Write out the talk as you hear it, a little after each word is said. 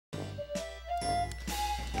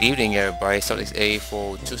Good evening, everybody. Celtics A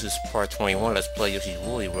for this is part 21. Let's play Yoshi's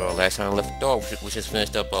Woolly World. Last time I left off, which just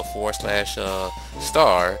finished up a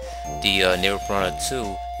star, the Neighbor Piranha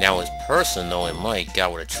 2. Now it's personal, and my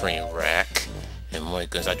God, with a train wreck. And my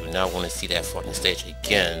goodness, I do not want to see that fucking stage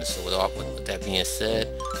again. So with that being said,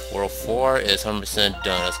 World 4 is 100%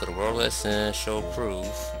 done. Let's go to World Lesson, show proof.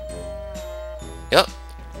 Yep.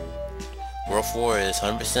 World 4 is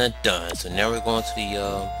 100% done. So now we're going to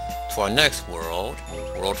the to our next world,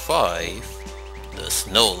 World 5, the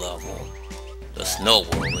snow level. The snow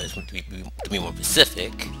world is to be more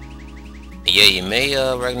specific. And yeah, you may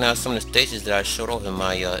recognize some of the stages that I showed off in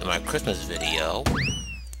my Christmas video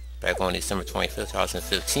back on December 25th,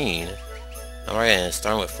 2015. Alright, and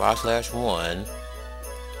starting with 5/1,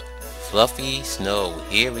 Fluffy Snow.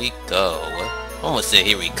 Here we go. Almost said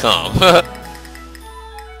here we come.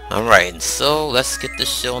 Alright, so let's get this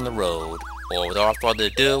show on the road. Or without further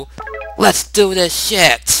ado, let's do this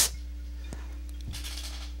shit!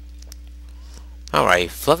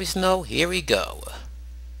 Alright, Fluffy Snow, here we go.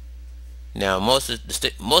 Now, most of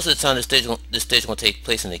the time, this stage gonna take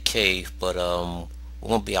place in the cave, but we're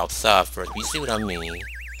gonna be outside first. You see what I mean?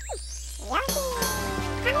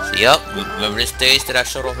 So, yep, remember this stage that I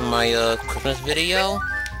showed off in my Christmas video?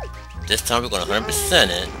 This time we're gonna 100%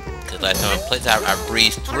 it, because last time I played, I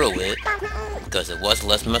breezed through it. Because it was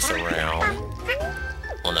less mess around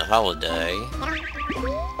on the holiday.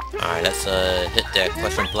 Alright, let's hit that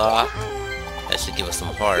question block. That should give us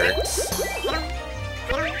some hearts.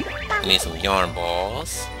 We need some yarn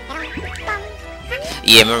balls.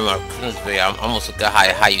 Yeah, remember my Christmas video, I almost forgot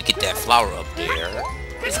how you get that flower up there.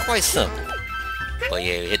 It's quite simple. But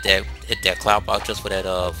yeah, hit that cloud box just for that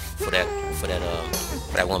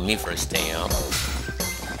one me first stamp.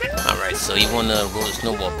 Alright, so you want to roll the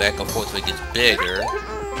snowball back and forth so it gets bigger.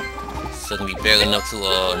 So it can be big enough to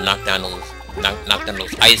knock down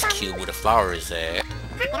those ice cubes where the flower is at.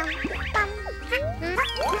 Alright,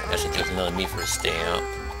 that should give us another me for a stamp.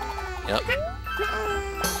 Yep.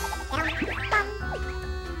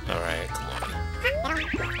 Alright, come on.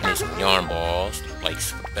 I need some yarn balls. Like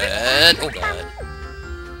super bad. Oh god.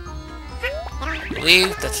 I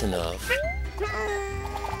believe that's enough.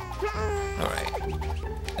 Alright.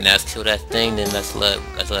 And let's kill that thing, then let's let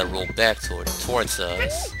it roll back towards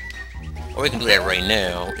us. Or we can do that right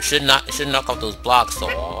now. It should knock off those blocks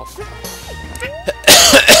off.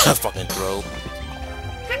 Fucking throat.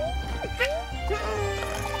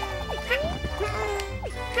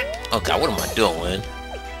 Oh god, what am I doing?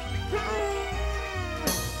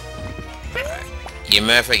 Alright. Yeah,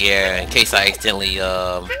 matter of fact, yeah, in case I accidentally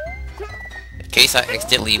roll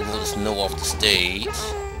the snow off the stage.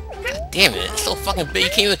 God damn it, it's so fucking big, you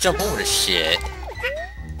can't even jump over this shit.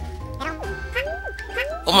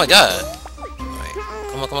 Oh my god. Alright,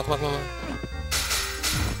 come on.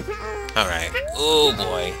 Alright, oh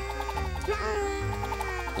boy.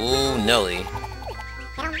 Ooh, Nelly.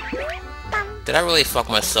 Did I really fuck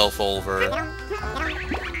myself over?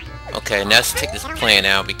 Okay, now let's take this plan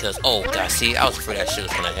out because, oh god, see, I was afraid that shit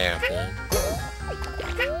was gonna happen.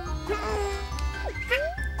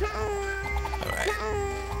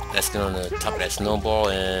 Let's get on the top of that snowball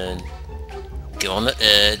and get on the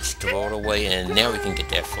edge, throw it away, and now we can get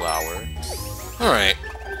that flower. Alright.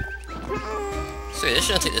 So yeah, this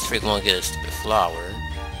shouldn't take this freaking long to get a stupid flower.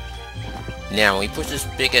 Now, when you push this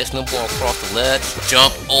big ass snowball across the ledge,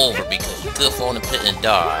 jump over because you could fall in the pit and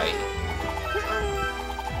die.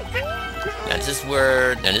 Now this is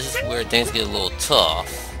where things get a little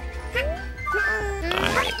tough.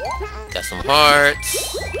 Alright. Got some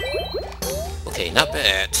hearts. Okay, not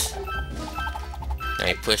bad. Now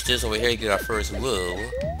you push this over here, you get our first woo.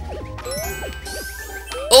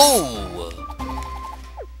 Oh!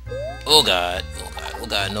 Oh god. Oh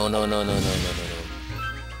god. No. I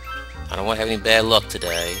don't want to have any bad luck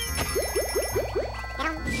today.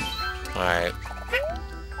 Alright.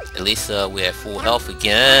 At least we have full health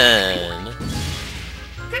again.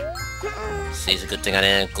 See, it's a good thing I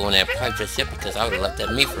didn't go in that pipe just yet because I would have left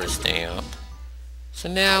that me for a stamp. So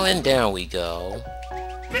now and down we go.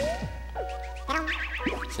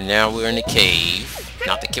 So now we're in the cave.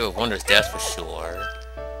 Not the Cave of Wonders, that's for sure.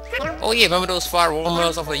 Oh yeah, remember those fire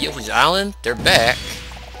watermelons off of Yoshi's Island? They're back.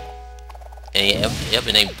 And yep,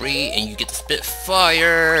 and they breathe and you get to spit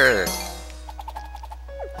fire.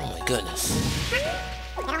 Oh my goodness.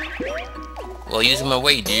 Well, using my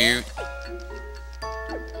way, dude.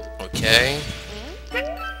 Okay.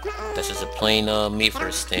 That's just a plain meat for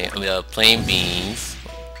a stamp. I mean, plain beans.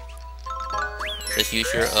 Just use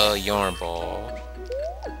your yarn ball.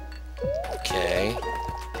 Okay.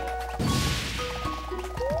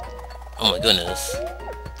 Oh my goodness.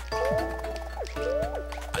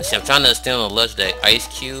 See, I'm trying to stand on the ledge of that ice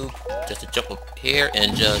cube just to jump up here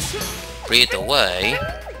and just breathe away.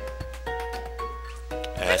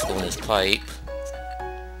 Let's go in this pipe.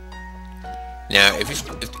 Now, if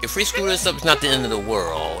we screw this up, it's not the end of the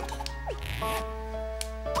world.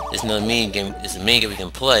 It's another mini game. It's a mini game we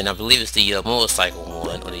can play, and I believe it's the motorcycle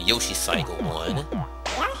one or the Yoshi cycle one.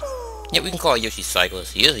 Yeah, we can call it Yoshi cycle.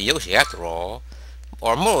 He is a Yoshi after all,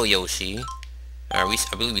 or Moto Yoshi. I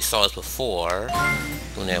believe we saw this before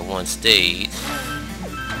doing that one stage.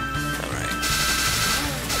 All right,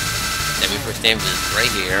 that me first stamp is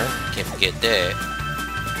right here. Can't forget that.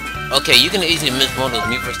 Okay, you can easily miss one of those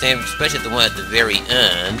me first stamps, especially the one at the very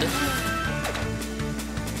end.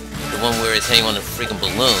 The one where it's hanging on a freaking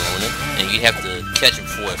balloon, and you have to catch it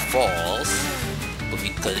before it falls.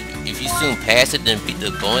 Because if you soon pass it, then beat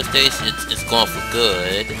the bonus stage, it's gone for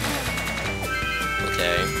good.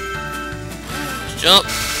 Okay. Let's jump.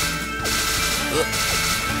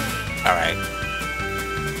 Alright.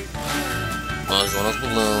 One of those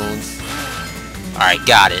balloons. Alright,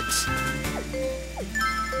 got it.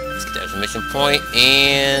 Let's get that exclamation point,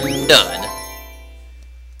 and done.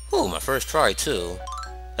 Ooh, my first try, too.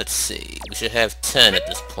 Let's see. We should have 10 at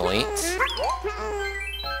this point.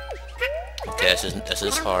 Okay, that's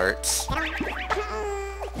his hearts.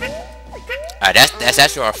 Alright, that's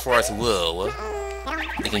actually our fourth will.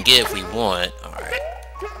 We can get it if we want. Alright.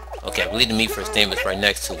 Okay, I believe the me first stamp is right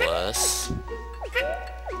next to us.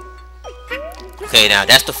 Okay, now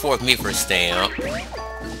that's the fourth me first stamp.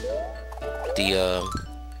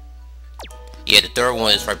 Yeah, the third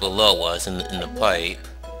one is right below us in the pipe.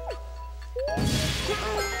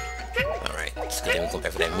 Alright, let's go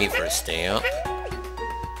back for that me first stamp.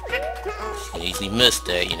 You can easily miss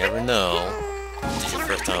that, you never know. This is your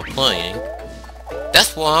first time playing.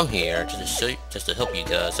 That's why I'm here, just to help you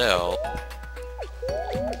guys out.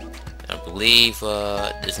 I believe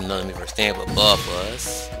there's another me first stamp above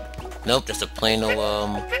us. Nope, just a plain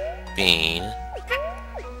old bean.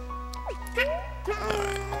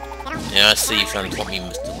 Alright. Yeah, I see you trying to talk me,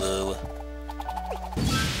 Mr. Lou.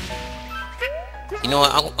 You know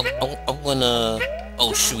what? I'm gonna.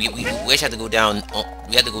 Oh shoot! We actually have to go down.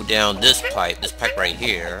 We have to go down this pipe right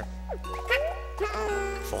here.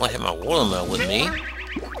 If I want to have my watermelon with me,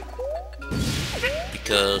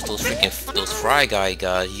 because those Fry Guy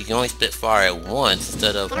guys, you can only spit fire at once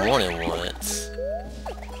instead of more than once.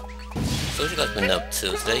 So what you guys been up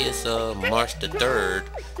to? Today is March the 3rd,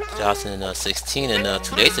 2016, and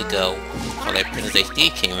 2 days ago, Twilight Princess HD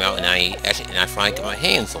came out, and I finally got my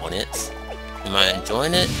hands on it. Am I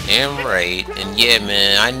enjoying it? Damn right. And yeah,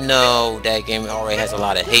 man, I know that game already has a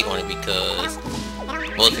lot of hate on it because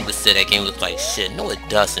most people say that game looks like shit. No, it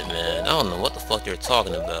doesn't, man. I don't know what the fuck they're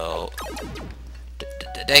talking about.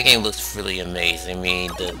 That game looks really amazing. I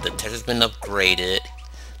mean, the texture's been upgraded.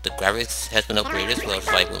 The graphics has been upgraded as well. It's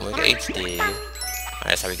like when we get HD. Alright,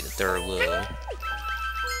 that's how we get the third wheel.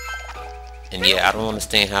 And yeah, I don't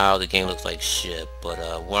understand how the game looks like shit. But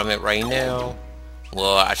where I'm at right now,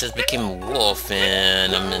 well, I just became a wolf,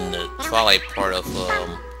 and I'm in the Twilight part of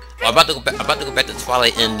I'm about to go back to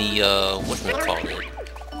Twilight in the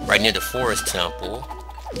whatchamacallit, right near the Forest Temple.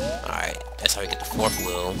 Alright, that's how we get the fourth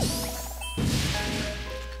wheel.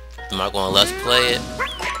 Am I gonna let's play it?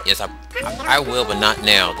 Yes, I will, but not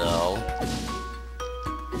now though.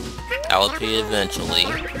 I will play it eventually.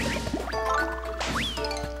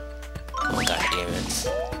 Oh god damn it.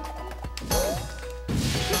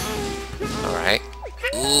 Alright.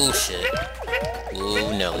 Ooh, shit.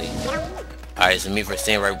 Ooh, Nelly. Alright, so me for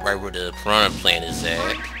staying right where the piranha plant is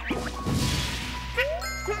at.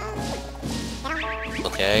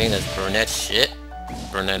 Okay, let's burn that shit.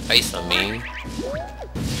 Burn that ice, I mean.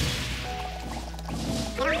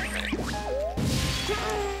 Alright.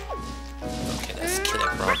 Okay, let's kill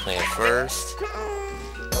that piranha plant first.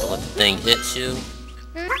 Don't let the thing hit you.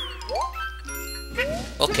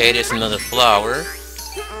 Okay, there's another flower.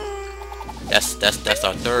 That's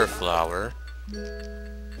our third flower.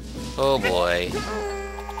 Oh boy.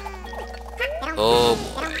 Oh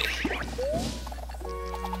boy.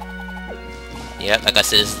 Yeah, like I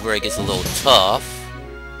said, this is where it gets a little tough.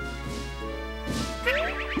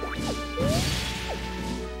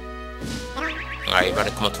 Alright, we're about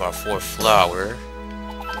to come up to our fourth flower.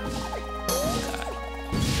 God.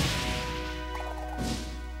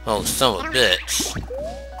 Oh, son of a bitch.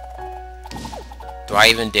 Do I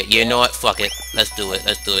even dare? You know what? Fuck it. Let's do it.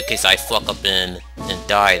 Let's do it in case I fuck up and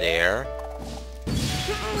die there.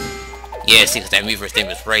 Yeah, see, because that me first name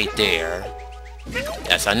is right there.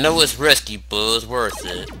 Yes, I know it's risky, but it's worth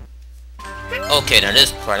it. Okay, now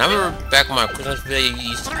this part. I remember back in my Christmas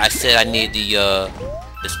video, I said I need the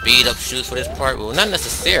the speed up shoes for this part? Well, not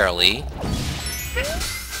necessarily.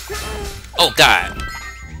 Oh god.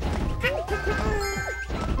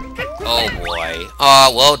 Oh boy.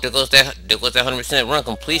 Oh well, there goes that 100% run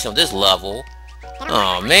completion of this level.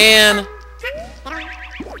 Oh man.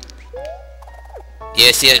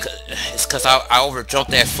 Yeah, see, it's cause I overjumped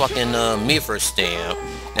that fucking Meaver stamp.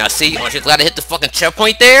 Now see, aren't you glad I hit the fucking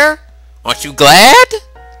checkpoint there? Aren't you glad?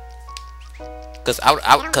 Cause I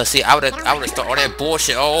would have started all that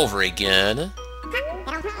bullshit all over again.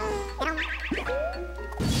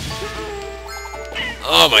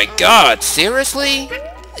 Oh my god, seriously?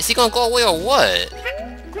 Is he gonna go away or what?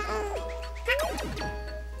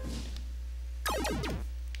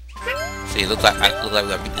 See, look like we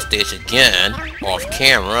gotta beat the stage again off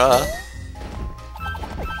camera.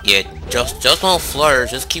 Yeah, just don't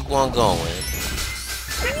flourish, just keep on going.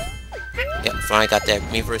 Yep, finally got that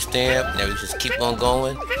Meaver stamp. Now we just keep on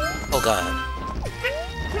going. Oh god.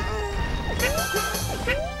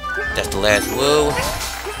 That's the last woo.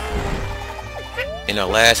 And our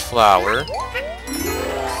last flower.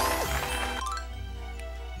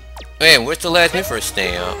 Man, where's the last Meaver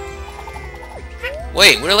stamp?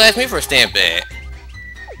 Wait, where the last Meaver stamp at?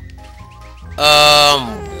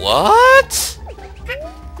 What?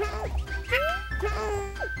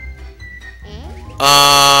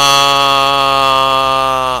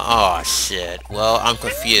 Oh shit. Well, I'm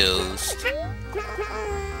confused.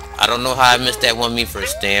 I don't know how I missed that one Meaver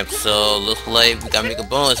stamp, so looks like we gotta make a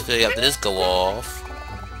bonus video after this go off.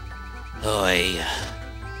 Oh yeah.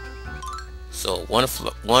 So one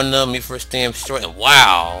Meaver stamp short, and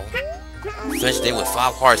wow, finished it with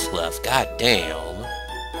 5 hearts left. God damn.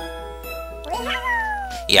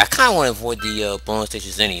 Yeah, I kind of want to avoid the bonus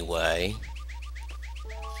stages anyway.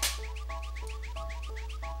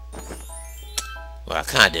 Well, I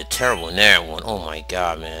kind of did terrible in that one. Oh my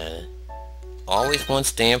god, man. Always one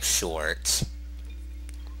stamp short.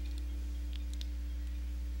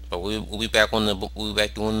 But we'll be back on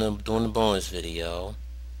doing the bonus video.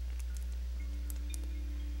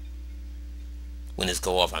 When this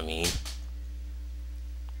go off, I mean.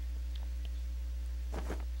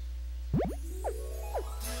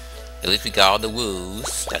 At least we got all the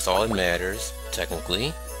woos. That's all that matters,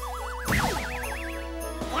 technically.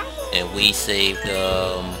 And we saved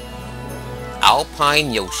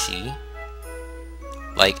Alpine Yoshi.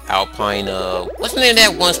 Like Alpine what's the name of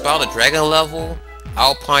that one Spiral the Dragon level?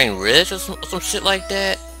 Alpine Ridge or some shit like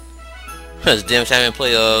that? Cause damn sure I haven't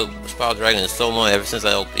played Spiral Dragon in so long, ever since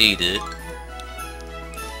I LP'd it.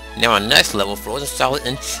 Now our next level, Frozen Solid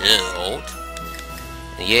and Chilled.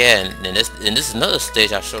 And yeah, and this is another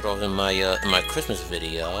stage I showed off in my Christmas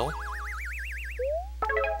video.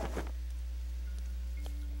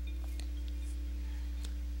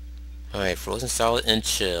 Alright, Frozen Solid and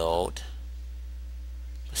Chilled.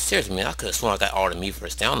 But seriously, man, I could have sworn I got all the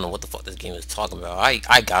Meavers. I don't know what the fuck this game is talking about.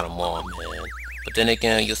 I got them all, man. But then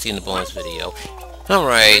again, you'll see in the bonus video.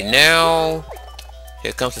 Alright, now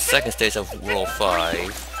here comes the second stage of World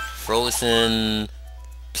 5. Frozen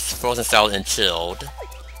Solid and Chilled.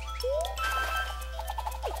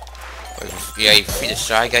 Yeah, if you defeat the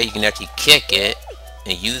Shy Guy, you can actually kick it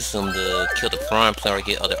and use them to kill the Prime Player or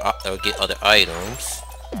get other items.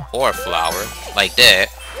 Or a flower, like that.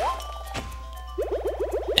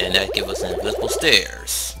 And that gives us invisible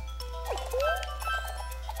stairs.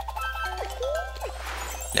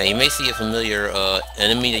 Now you may see a familiar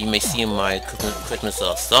enemy that you may see in my Christmas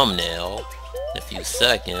thumbnail in a few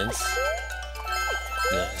seconds.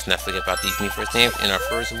 Let's not forget about these Meaver stamps in our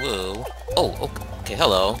first woo. Oh, okay,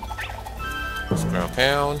 hello. Ground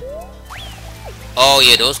pound. Oh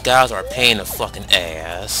yeah, those guys are a pain in the fucking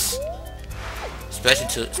ass. Especially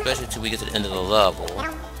till we get to the end of the level.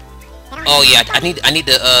 Oh yeah, I need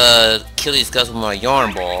to kill these guys with my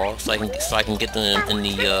yarn ball so I can get them in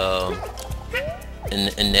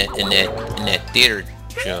that theater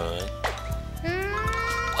joint.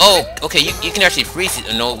 Oh, okay, you can actually freeze it.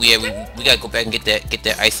 No, we gotta go back and get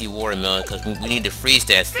that icy watermelon because we need to freeze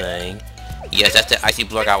that thing. Yes, that's the icy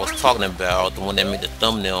block I was talking about, the one that made the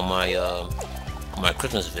thumbnail on my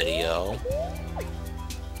Christmas video.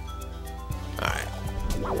 Alright.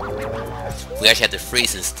 We actually have to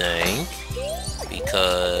freeze this thing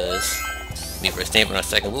because Meaver stamp on our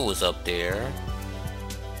second woo was up there.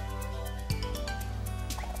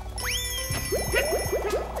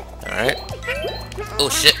 Alright. Oh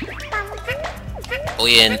shit. Oh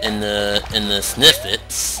yeah, and the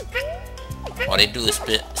sniffets, all they do is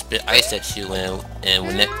spit ice at you, and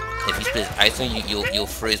if you spit ice on you, you'll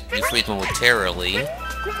freeze momentarily.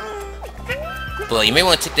 But you may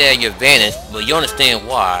want to take that at your advantage, but you understand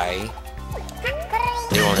why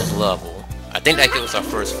they're on this level. I think that gives us our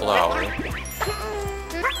first flower.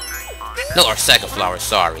 No, our second flower,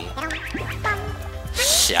 sorry.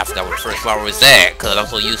 Shit, I forgot where the first flower was at, cause I'm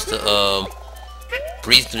so used to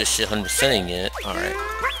breezing through this shit, 100%ing it. Alright.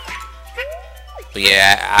 But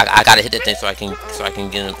yeah, I gotta hit that thing so I can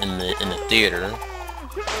get him in the theater.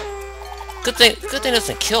 Good thing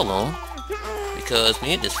doesn't kill him, because we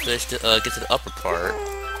need this fish to get to the upper part,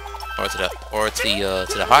 or to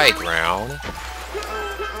the high ground.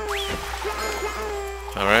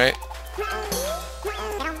 All right.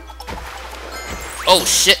 Oh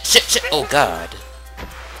shit! Oh god!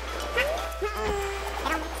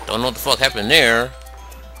 Don't know what the fuck happened there,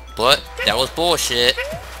 but that was bullshit.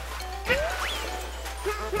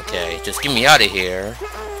 Okay, just get me out of here.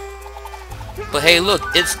 But hey, look,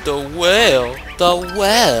 it's the well. The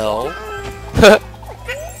well.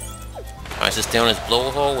 Alright, just stay on this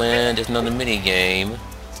blowhole, and there's another mini game.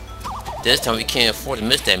 This time we can't afford to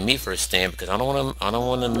miss that me first stamp, because I don't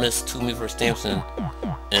want to miss 2 me first stamps, and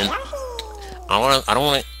I don't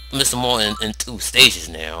want to miss them all in 2 stages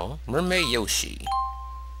now. Mermaid Yoshi.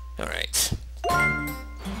 All right.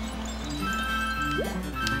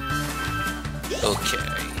 Okay.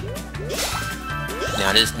 Now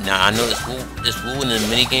I know this woo in the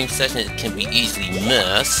minigame session, it can be easily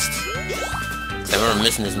missed. I remember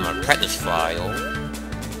missing this in my practice file.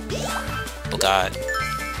 Oh god.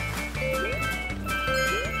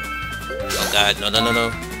 Oh god, no.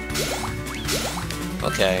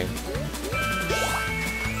 Okay.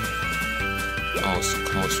 Almost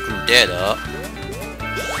screwed that up.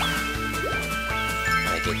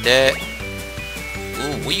 I get that.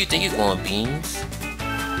 Ooh, where you think you're going, Beans?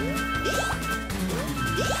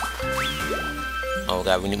 Oh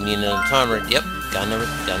god, we need another timer. Yep, got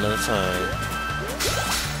another time.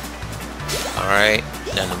 Alright,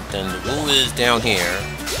 then the woo is down here.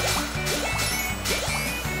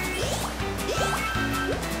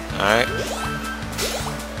 Alright.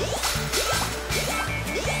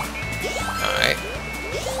 Alright.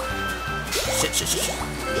 Shit.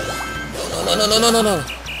 No.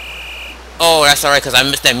 Oh, that's alright, because I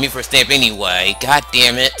missed that me first stamp anyway. God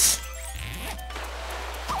damn it.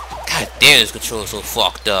 God damn, this controller is so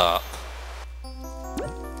fucked up.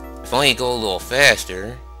 If only it go a little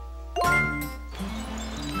faster.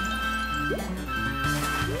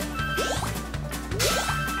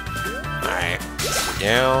 Alright,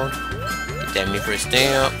 down. Get that me first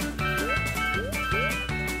stamp.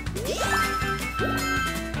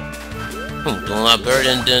 Doing a lot better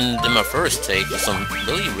than my first take for some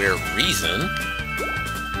really rare reason.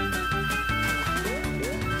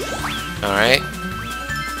 Alright.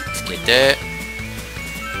 Let's get that.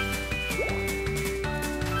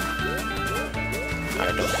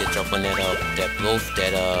 Alright, don't forget to jump on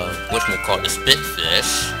whatchamacallit, the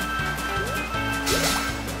spitfish.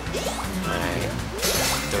 Alright.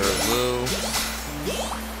 Third woo.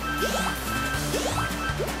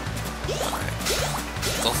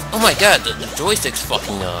 Oh my god, the joystick's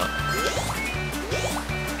fucking up.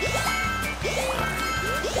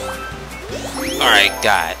 Alright,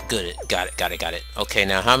 got it. Okay,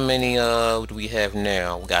 now how many do we have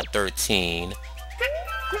now? We got 13.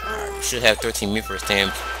 Alright, we should have 13 me first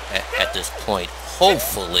stamps at this point.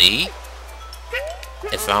 Hopefully.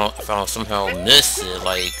 If I don't somehow miss it,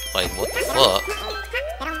 like what the fuck?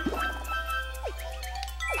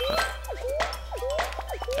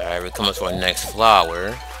 Alright, we're coming to our next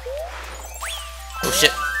flower. Oh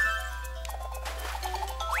shit!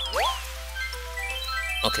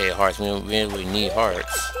 Okay, hearts. We really need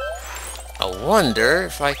hearts. I wonder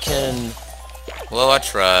if I can... Well, I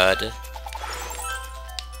tried.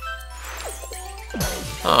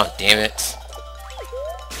 Oh, damn it.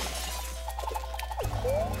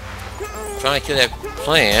 I'm trying to kill that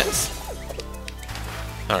plant.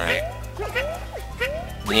 Alright.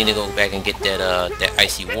 We need to go back and get that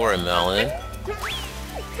icy watermelon.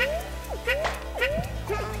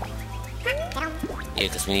 Yeah,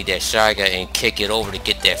 because we need that Shy Guy and kick it over to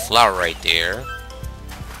get that flower right there.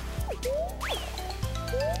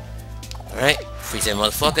 Alright, freeze that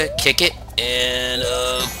motherfucker, kick it, and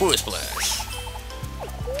Booty Splash.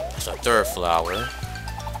 That's our third flower.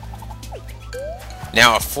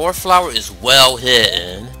 Now our fourth flower is well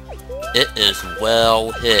hidden. It is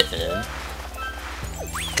well hidden.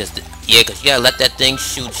 Cause you gotta let that thing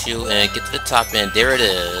shoot you and get to the top end. There it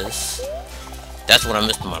is. That's what I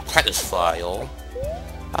missed in my practice file.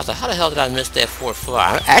 I was like, how the hell did I miss that fourth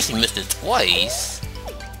flower? I actually missed it twice.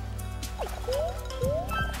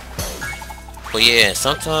 But yeah,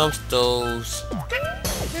 sometimes those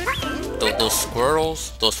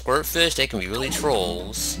squirrels, those squirt fish, they can be really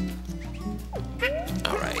trolls.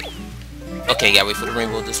 Alright. Okay, gotta wait for the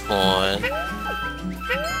rainbow to spawn.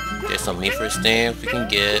 There's some meat for stamps we can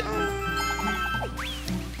get.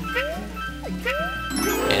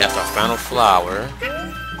 And that's our final flower.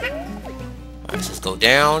 Alright, let's just go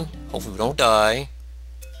down. Hopefully we don't die.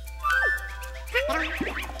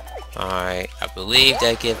 Alright, I believe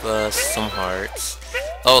that gives us some hearts.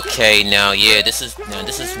 Okay, now yeah, this is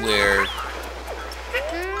where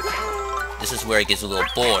it gets a little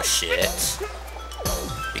bullshit.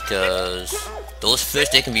 Because those fish,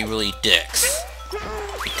 they can be really dicks.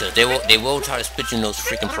 Because they will try to spit you in those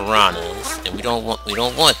freaking piranhas, and we don't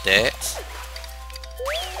want that.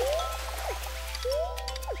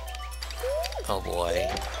 Oh boy.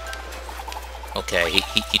 Okay,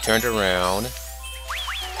 he turned around.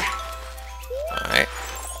 Alright.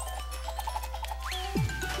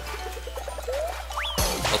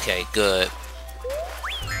 Okay, good.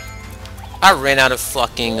 I ran out of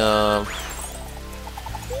fucking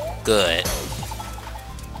good.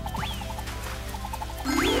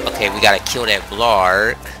 Okay, we gotta kill that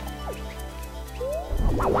Blarg.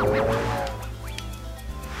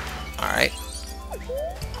 Alright.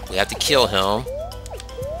 We have to kill him.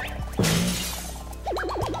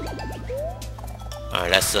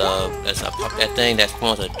 Alright, let's pop that thing that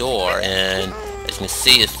spawns a door, and as you can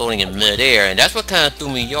see, it's floating in midair, and that's what kind of threw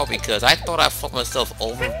me off, because I thought I fucked myself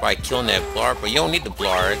over by killing that Blarg, but you don't need the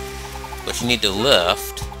Blarg, but you need the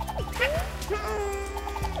lift.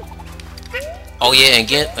 Oh yeah, and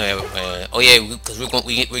again, oh yeah, because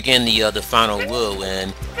we're getting the final woo,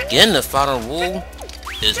 and getting the final woo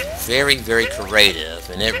is very, very creative,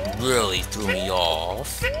 and it really threw me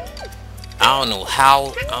off. I don't know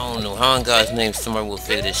how in God's name somebody will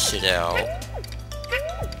figure this shit out.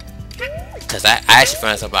 Cause I actually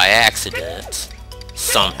found this out by accident.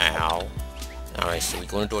 Somehow. Alright, so we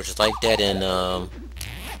go in the door just like that, and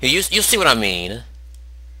you'll see what I mean.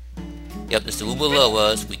 Yep, it's the woo below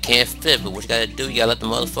us. We can't fit, but what you gotta do, you gotta let the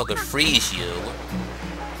motherfucker freeze you.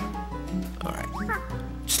 Alright.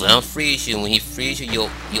 Just let him freeze you, and when he frees you,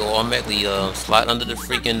 you'll automatically slide under the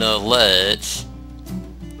freaking ledge.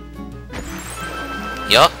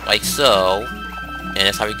 Yup, like so. And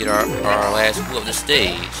that's how we get our last woo up the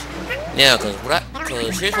stage. Now, cause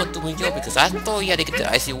here's what threw me off, because I thought you had to get the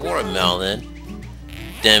icy watermelon,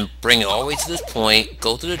 then bring it all the way to this point,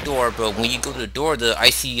 go through the door, but when you go to the door, the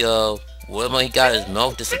icy watermelon he got in his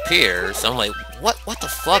mouth disappears. So I'm like, what the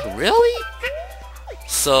fuck, really?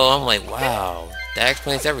 So I'm like, wow, that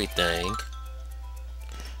explains everything.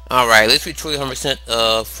 Alright, at least we truly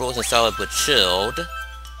 100% frozen solid but chilled,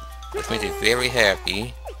 which makes me very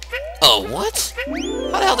happy. Oh, what?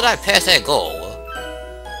 How the hell did I pass that goal?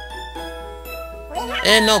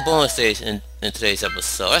 And no bonus stage in today's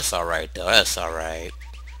episode. That's alright though, that's alright.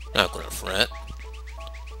 Not gonna front.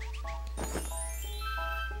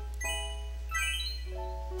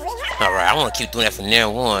 Alright, I wanna keep doing that from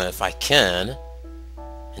now on if I can.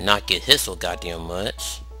 And not get hit so goddamn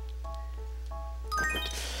much.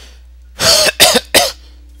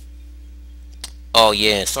 Oh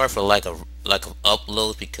yeah, and sorry for lack of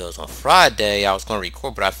uploads, because on Friday I was gonna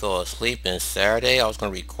record but I fell asleep, and Saturday I was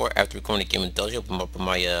gonna record after recording the game in Dojo,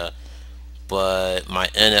 but my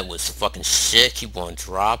internet was fucking shit, keep on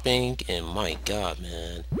dropping, and my god,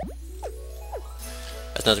 man.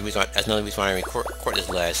 That's another reason why I record this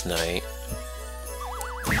last night.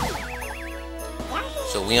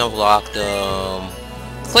 So we unlocked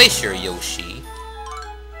Glacier Yoshi.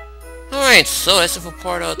 Alright, so that's it for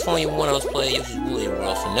part 21 of Let's Play Yoshi's Woolly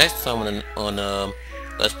World. So next time on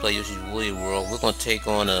Let's Play Yoshi's Woolly World, we're gonna take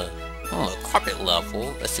on a carpet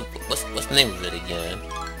level. Let's see what's the name of it again.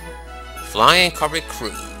 Flying Carpet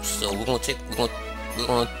Cruise. So we're gonna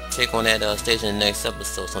take on that stage in the next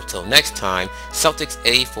episode. So until next time, Celtics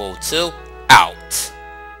 8402 out.